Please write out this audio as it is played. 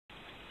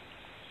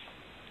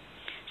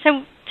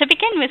So to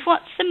begin with,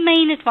 what's the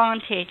main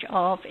advantage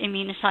of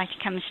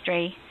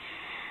immunocytochemistry?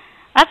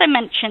 As I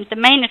mentioned, the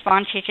main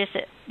advantage is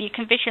that you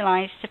can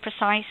visualize the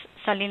precise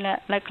cellular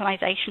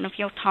localization of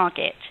your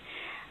target,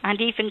 and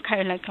even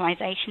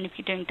co-localization if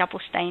you're doing double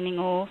staining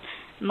or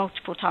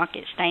multiple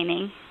target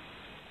staining.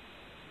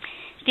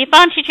 The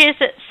advantage is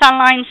that cell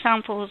line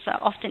samples are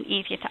often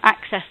easier to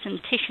access than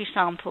tissue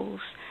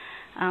samples,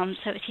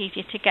 so it's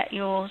easier to get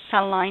your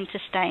cell line to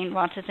stain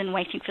rather than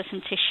waiting for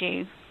some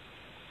tissue.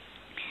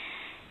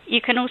 You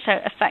can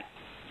also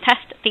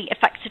test the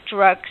effects of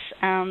drugs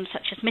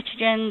such as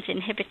mutagens,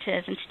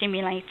 inhibitors and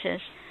stimulators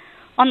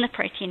on the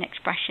protein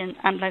expression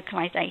and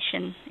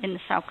localization in the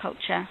cell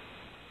culture.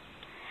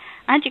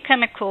 And you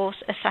can, of course,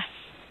 assess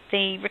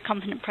the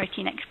recombinant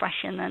protein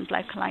expression and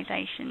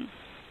localization.